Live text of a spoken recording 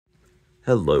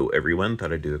Hello everyone,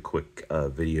 thought I'd do a quick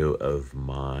video of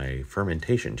my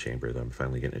fermentation chamber that I'm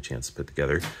finally getting a chance to put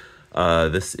together.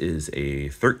 This is a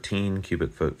 13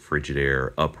 cubic foot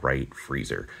Frigidaire upright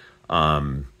freezer.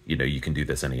 You can do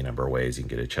this any number of ways. You can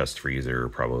get a chest freezer,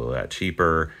 probably a lot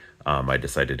cheaper. I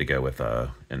decided to go with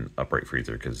an upright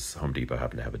freezer because Home Depot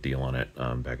happened to have a deal on it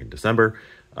back in December.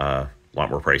 A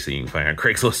lot more pricey, you can find on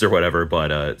Craigslist or whatever,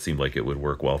 but it seemed like it would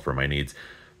work well for my needs.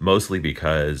 Mostly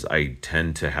because I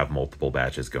tend to have multiple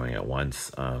batches going at once.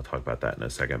 I'll talk about that in a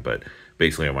second, but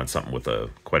basically I want something with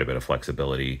quite a bit of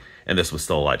flexibility. And this was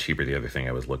still a lot cheaper. The other thing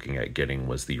I was looking at getting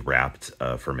was the wrapped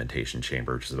fermentation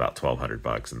chamber, which is about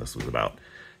 $1,200, and this was about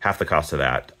half the cost of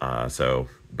that.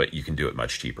 But you can do it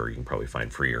much cheaper. You can probably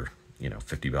find freer,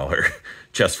 $50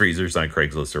 chest freezers on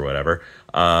Craigslist or whatever.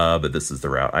 But this is the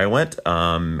route I went.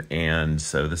 And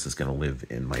so this is going to live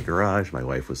in my garage. My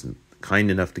wife was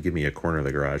kind enough to give me a corner of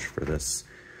the garage for this.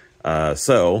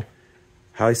 So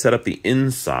how I set up the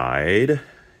inside,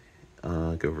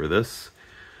 go over this.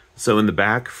 So in the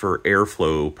back, for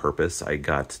airflow purpose, I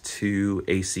got two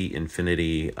AC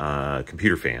Infinity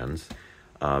computer fans,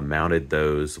 mounted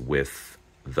those with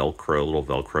Velcro, little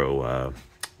Velcro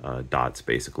dots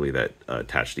basically that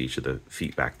attach to each of the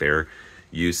feet back there.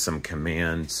 Use some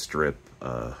command strip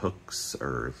hooks,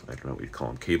 or I don't know what you call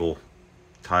them, cable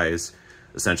ties,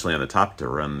 essentially on the top to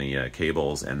run the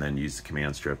cables, and then use the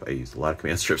command strip. I used a lot of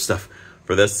command strip stuff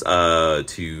for this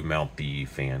to mount the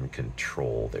fan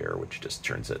control there, which just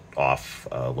turns it off,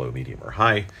 low, medium, or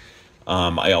high.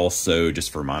 I also,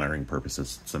 just for monitoring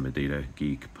purposes, I'm a data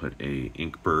geek, put a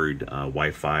Inkbird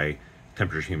Wi-Fi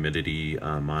temperature humidity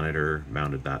monitor,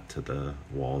 mounted that to the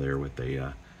wall there with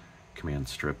a command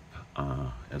strip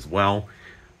as well.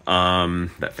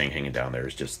 That thing hanging down there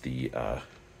is just the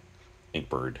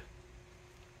Inkbird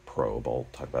probe. I'll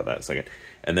talk about that in a second.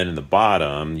 And then in the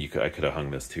bottom, I could have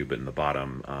hung this too, but in the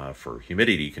bottom for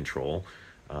humidity control,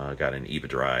 got an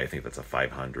EvaDry. I think that's a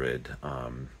 500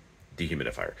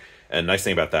 dehumidifier. And the nice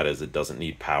thing about that is it doesn't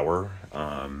need power.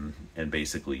 And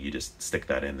basically you just stick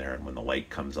that in there, and when the light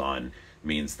comes on,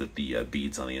 means that the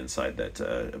beads on the inside that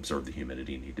absorb the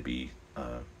humidity need to be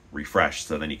refreshed.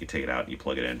 So then you can take it out and you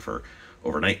plug it in for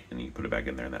overnight, and you put it back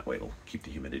in there, and that way it'll keep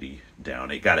the humidity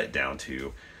down. It got it down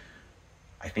to,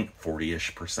 I think,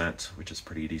 40-ish%, which is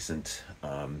pretty decent.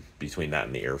 Between that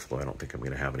and the airflow, I don't think I'm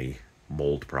going to have any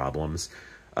mold problems.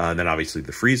 And then obviously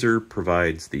the freezer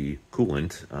provides the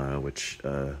coolant, which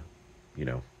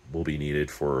will be needed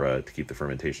for to keep the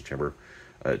fermentation chamber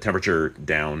temperature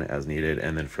down as needed.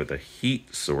 And then for the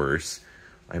heat source,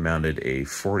 I mounted a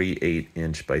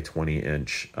 48-inch by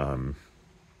 20-inch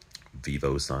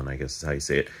Vivo Sun, I guess is how you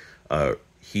say it,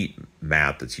 heat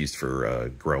mat that's used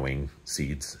for growing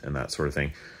seeds and that sort of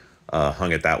thing.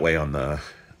 Hung it that way on the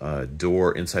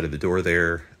door, inside of the door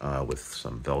there, with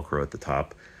some Velcro at the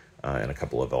top and a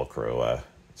couple of Velcro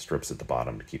strips at the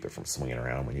bottom to keep it from swinging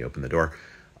around when you open the door.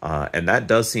 And that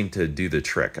does seem to do the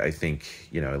trick. I think,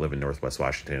 I live in Northwest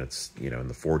Washington. It's, in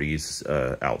the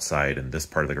 40s outside, and this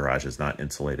part of the garage is not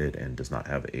insulated and does not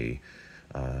have a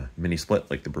mini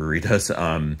split like the brewery does.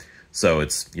 So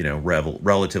it's,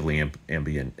 relatively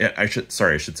ambient. I should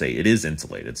say it is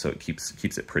insulated, so it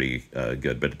keeps it pretty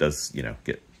good, but it does,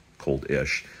 get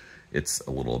cold-ish. It's a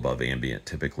little above ambient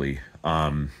typically.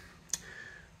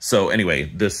 So anyway,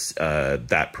 this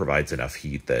that provides enough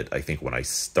heat that I think when I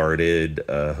started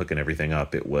hooking everything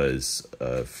up, it was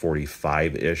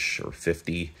 45-ish or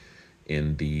 50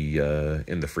 in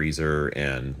the freezer,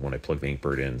 and when I plugged the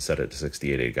Inkbird in, set it to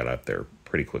 68, it got up there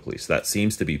pretty quickly. So that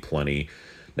seems to be plenty.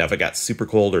 Now, if it got super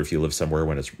cold, or if you live somewhere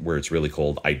where it's really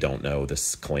cold, I don't know.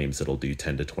 This claims it'll do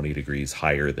 10 to 20 degrees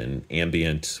higher than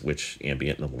ambient, which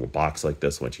ambient in a little box like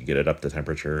this, once you get it up to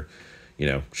temperature,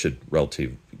 should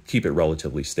keep it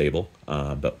relatively stable.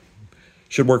 But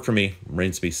should work for me.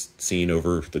 Remains to be seen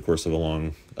over the course of a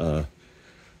long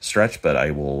stretch, but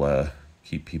I will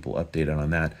keep people updated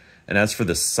on that. And as for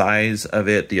the size of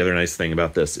it, the other nice thing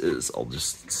about this is I'll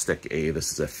just stick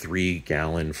this is a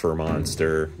 3-gallon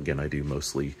Fermonster. Again, I do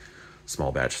mostly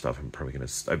small batch stuff.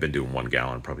 I've been doing 1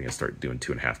 gallon, probably gonna start doing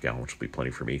 2.5 gallon, which will be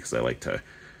plenty for me because I like to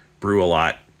brew a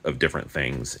lot of different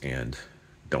things and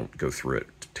don't go through it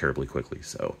terribly quickly.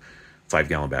 So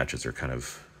 5-gallon batches are kind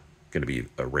of going to be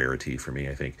a rarity for me,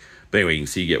 I think. But anyway, you can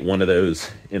see you get one of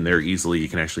those in there easily. You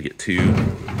can actually get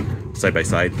 2 side by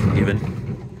side even.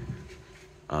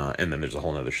 And then there's a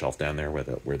whole other shelf down there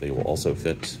where they will also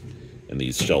fit. And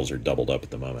these shelves are doubled up at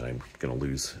the moment. I'm going to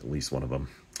lose at least one of them.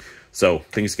 So I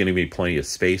think it's going to be plenty of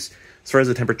space. As far as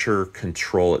the temperature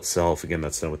control itself, again,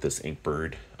 that's done with this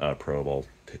Inkbird probe. I'll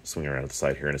swing around to the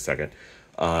side here in a second.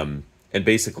 And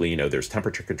basically, you know, there's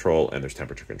temperature control and there's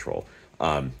temperature control.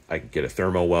 I can get a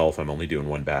thermo well if I'm only doing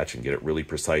one batch and get it really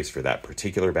precise for that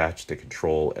particular batch to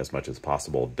control as much as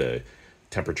possible the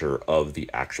temperature of the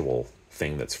actual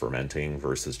thing that's fermenting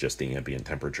versus just the ambient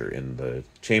temperature in the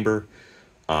chamber.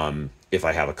 If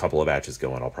I have a couple of batches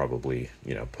going, I'll probably,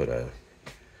 you know, put a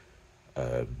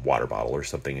water bottle or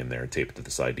something in there and tape it to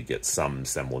the side to get some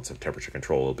semblance of temperature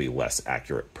control. It'll be less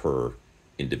accurate per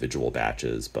individual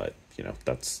batches, but you know,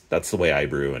 that's the way I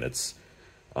brew, and it's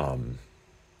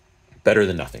better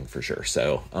than nothing for sure.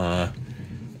 So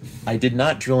I did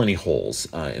not drill any holes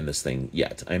in this thing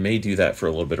yet. I may do that for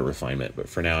a little bit of refinement, but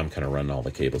for now I'm kind of running all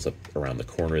the cables up around the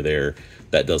corner there.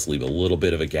 That does leave a little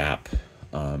bit of a gap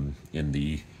in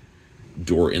the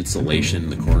door insulation in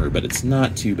the corner, but it's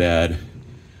not too bad.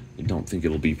 I don't think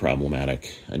it'll be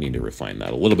problematic. I need to refine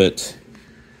that a little bit.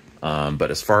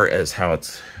 But as far as how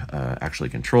it's actually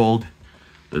controlled,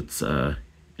 it's an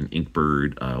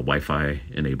Inkbird Wi-Fi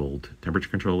enabled temperature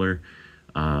controller.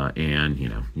 And, you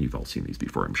know, you've all seen these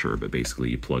before, I'm sure, but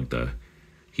basically you plug the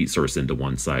heat source into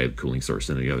one side, cooling source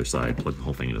into the other side, plug the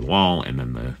whole thing into the wall, and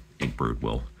then the Inkbird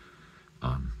will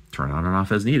turn on and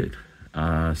off as needed.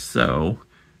 So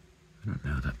I don't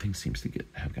know, that thing seems to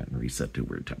have gotten reset to a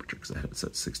weird temperature because I had it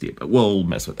set to 68, but we'll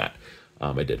mess with that.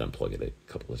 I did unplug it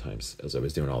a couple of times as I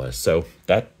was doing all this. So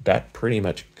that pretty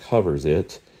much covers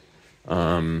it.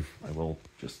 I will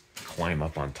just climb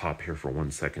up on top here for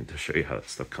 1 second to show you how that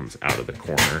stuff comes out of the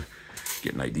corner.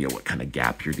 Get an idea what kind of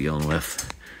gap you're dealing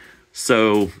with.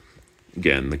 So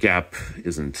again, the gap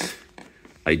isn't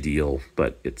ideal,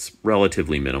 but it's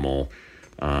relatively minimal.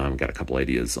 Got a couple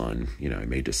ideas on, you know, I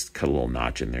may just cut a little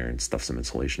notch in there and stuff some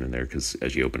insulation in there because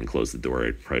as you open and close the door,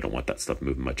 I probably don't want that stuff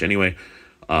moving much anyway.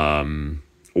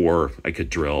 Or I could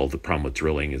drill. The problem with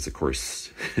drilling is, of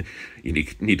course, you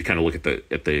need to kind of look at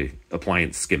the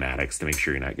appliance schematics to make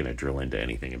sure you're not going to drill into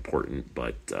anything important.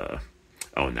 But oh,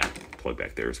 and that plug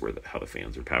back there is where how the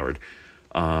fans are powered.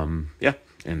 Yeah,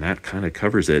 and that kind of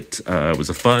covers it. It was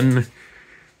a fun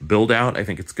build out. I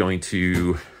think it's going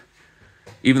to,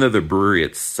 even though the brewery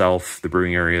itself, the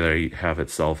brewing area that I have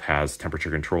itself has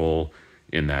temperature control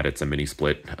in that it's a mini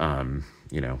split,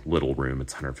 you know, little room.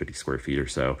 It's 150 square feet or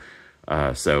so.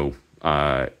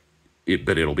 But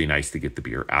it'll be nice to get the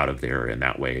beer out of there. And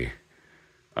that way,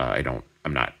 I'm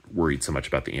not worried so much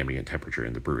about the ambient temperature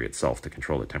in the brewery itself to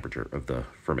control the temperature of the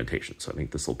fermentation. So I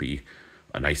think this will be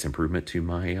a nice improvement to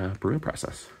my brewing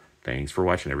process. Thanks for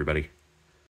watching, everybody.